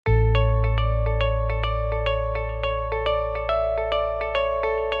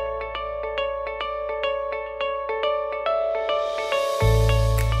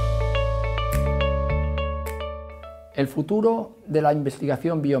El futuro de la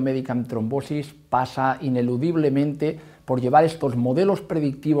investigación biomédica en trombosis pasa ineludiblemente por llevar estos modelos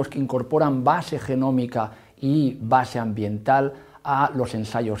predictivos que incorporan base genómica y base ambiental a los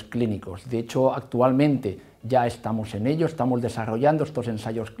ensayos clínicos. De hecho, actualmente ya estamos en ello, estamos desarrollando estos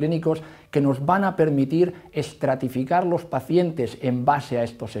ensayos clínicos que nos van a permitir estratificar los pacientes en base a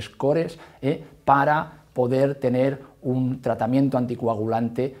estos scores para poder tener un tratamiento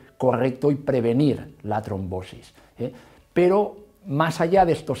anticoagulante correcto y prevenir la trombosis. Pero más allá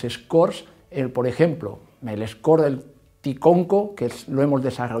de estos scores, por ejemplo, el score del TICONCO, que lo hemos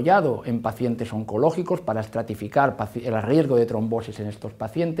desarrollado en pacientes oncológicos para estratificar el riesgo de trombosis en estos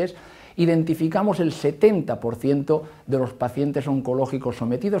pacientes, identificamos el 70% de los pacientes oncológicos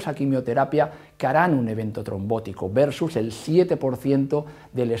sometidos a quimioterapia que harán un evento trombótico versus el 7%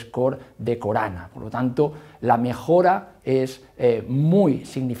 del score de Corana. Por lo tanto, la mejora es muy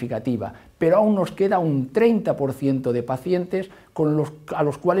significativa, pero aún nos queda un 30% de pacientes a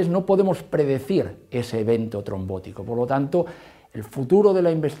los cuales no podemos predecir ese evento trombótico. Por lo tanto, el futuro de la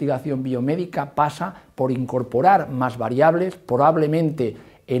investigación biomédica pasa por incorporar más variables, probablemente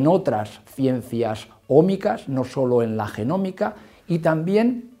en otras ciencias ómicas, no solo en la genómica, y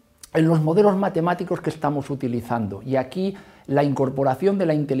también en los modelos matemáticos que estamos utilizando. Y aquí la incorporación de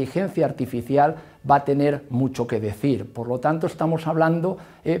la inteligencia artificial va a tener mucho que decir. Por lo tanto, estamos hablando,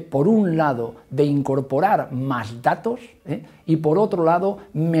 por un lado, de incorporar más datos y, por otro lado,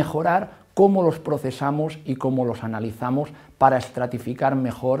 mejorar cómo los procesamos y cómo los analizamos para estratificar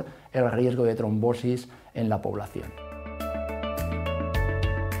mejor el riesgo de trombosis en la población.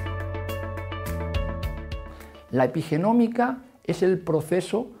 La epigenómica es el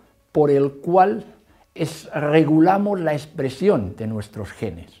proceso por el cual regulamos la expresión de nuestros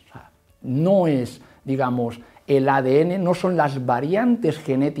genes. O sea, no es, digamos, el ADN, no son las variantes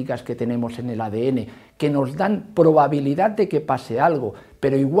genéticas que tenemos en el ADN que nos dan probabilidad de que pase algo,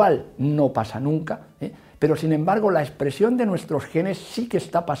 pero igual no pasa nunca, pero sin embargo la expresión de nuestros genes sí que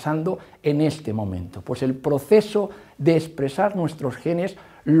está pasando en este momento. Pues el proceso de expresar nuestros genes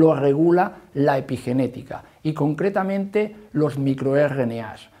lo regula la epigenética y concretamente los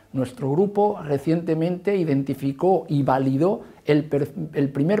microRNAs. Nuestro grupo recientemente identificó y validó el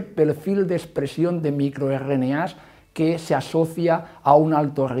primer perfil de expresión de microRNAs que se asocia a un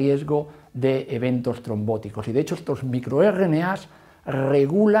alto riesgo de eventos trombóticos. Y de hecho estos microRNAs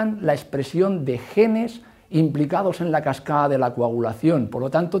regulan la expresión de genes implicados en la cascada de la coagulación, por lo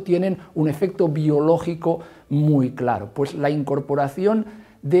tanto tienen un efecto biológico muy claro. Pues la incorporación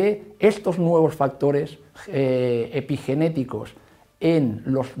de estos nuevos factores epigenéticos en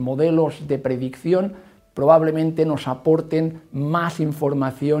los modelos de predicción probablemente nos aporten más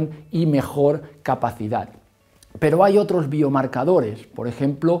información y mejor capacidad. Pero hay otros biomarcadores, por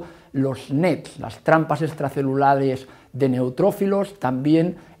ejemplo, los NETs, las trampas extracelulares de neutrófilos,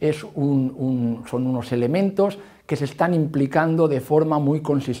 también son unos elementos que se están implicando de forma muy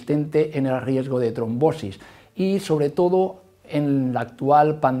consistente en el riesgo de trombosis. Y sobre todo en la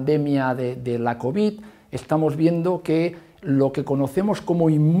actual pandemia de la COVID estamos viendo que lo que conocemos como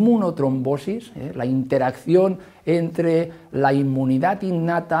inmunotrombosis, la interacción entre la inmunidad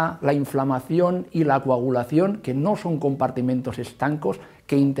innata, la inflamación y la coagulación, que no son compartimentos estancos,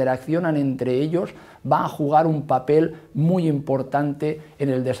 que interaccionan entre ellos, va a jugar un papel muy importante en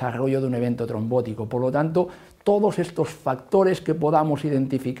el desarrollo de un evento trombótico. Por lo tanto, todos estos factores que podamos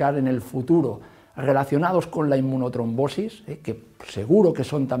identificar en el futuro relacionados con la inmunotrombosis, que seguro que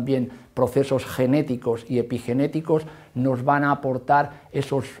son también procesos genéticos y epigenéticos, nos van a aportar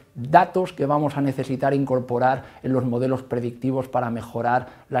esos datos que vamos a necesitar incorporar en los modelos predictivos para mejorar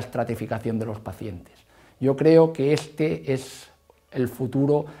la estratificación de los pacientes. Yo creo que este es el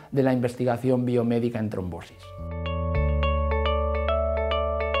futuro de la investigación biomédica en trombosis.